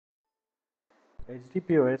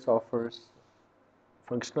HDPOS offers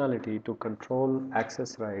functionality to control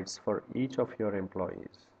access rights for each of your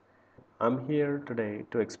employees. I'm here today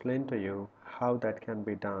to explain to you how that can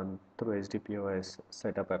be done through HDPOS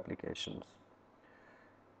setup applications.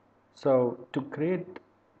 So to create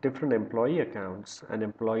different employee accounts and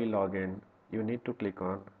employee login, you need to click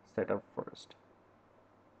on setup first.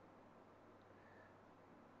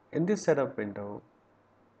 In this setup window,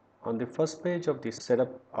 on the first page of the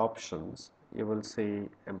setup options, you will see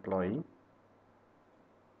employee.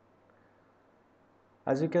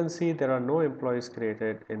 As you can see, there are no employees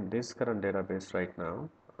created in this current database right now.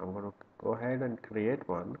 I'm going to go ahead and create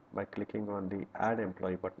one by clicking on the add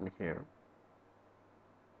employee button here.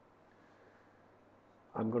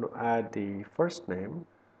 I'm going to add the first name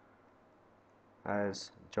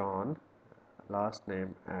as John, last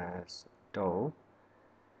name as Doe.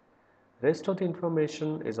 Rest of the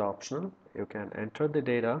information is optional. You can enter the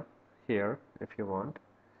data here if you want.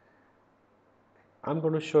 I'm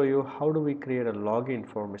going to show you how do we create a login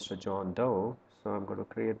for Mr. John Doe. So I'm going to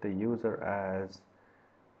create the user as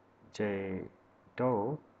J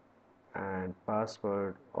Doe and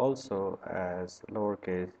password also as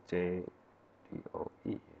lowercase j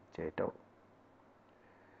D-O-E, J Doe.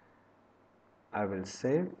 I will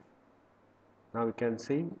save. Now we can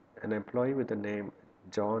see an employee with the name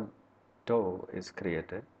John Doe is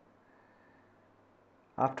created.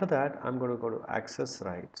 After that, I'm going to go to access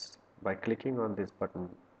rights by clicking on this button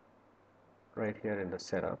right here in the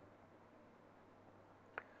setup.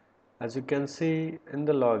 As you can see in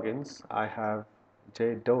the logins, I have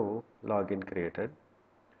J Doe login created.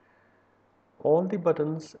 All the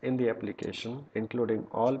buttons in the application, including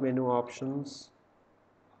all menu options,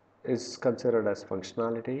 is considered as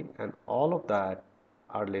functionality, and all of that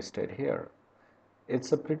are listed here.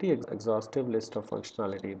 It's a pretty exhaustive list of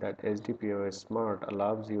functionality that HDPOS Smart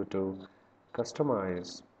allows you to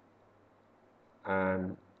customize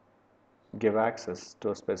and give access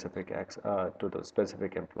to a specific to the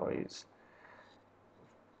specific employees.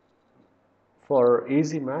 For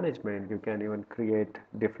easy management, you can even create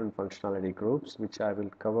different functionality groups, which I will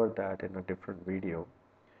cover that in a different video.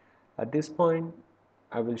 At this point,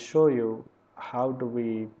 I will show you how do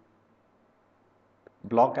we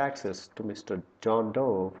block access to Mr. John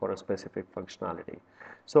Doe for a specific functionality.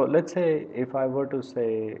 So let's say if I were to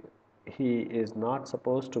say he is not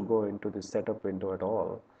supposed to go into the setup window at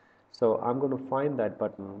all. So I'm going to find that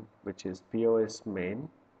button, which is POS main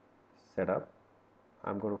setup.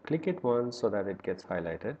 I'm going to click it once so that it gets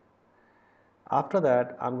highlighted. After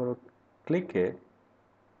that, I'm going to click it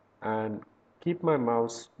and keep my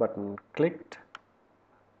mouse button clicked,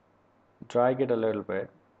 drag it a little bit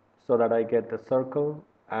so that I get the circle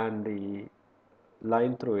and the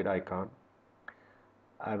line through it icon.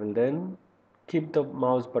 I will then keep the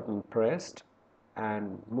mouse button pressed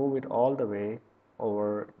and move it all the way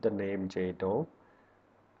over the name J Doe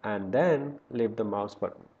and then leave the mouse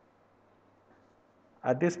button.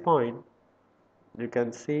 At this point, you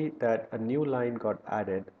can see that a new line got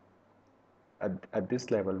added at this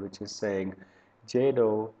level, which is saying J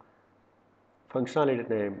Doe functionality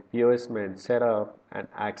name POS main setup and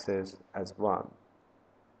access as 1.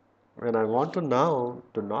 When I want to now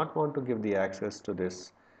do not want to give the access to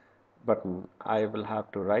this button, I will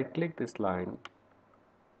have to right click this line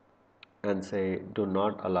and say do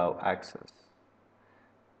not allow access.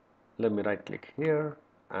 Let me right click here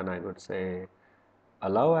and I would say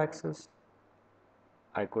allow access.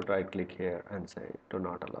 I could right click here and say do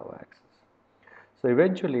not allow access. So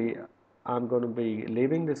eventually I'm going to be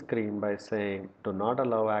leaving the screen by saying do not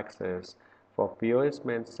allow access for POS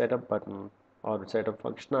main setup button or setup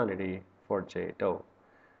functionality for J Doe.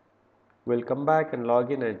 We'll come back and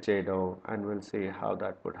log in as J Doe and we'll see how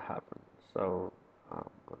that would happen. So I'm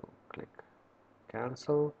going to click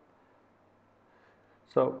cancel.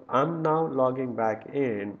 So I'm now logging back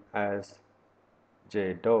in as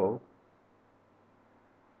J Doe.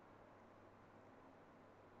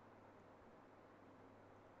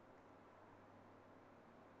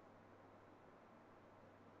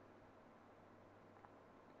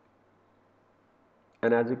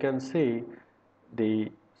 And as you can see,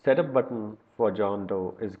 the setup button for John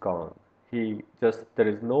Doe is gone. There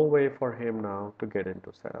is no way for him now to get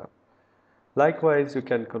into setup. Likewise, you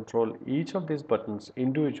can control each of these buttons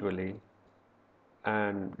individually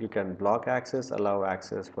and you can block access, allow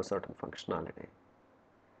access for certain functionality.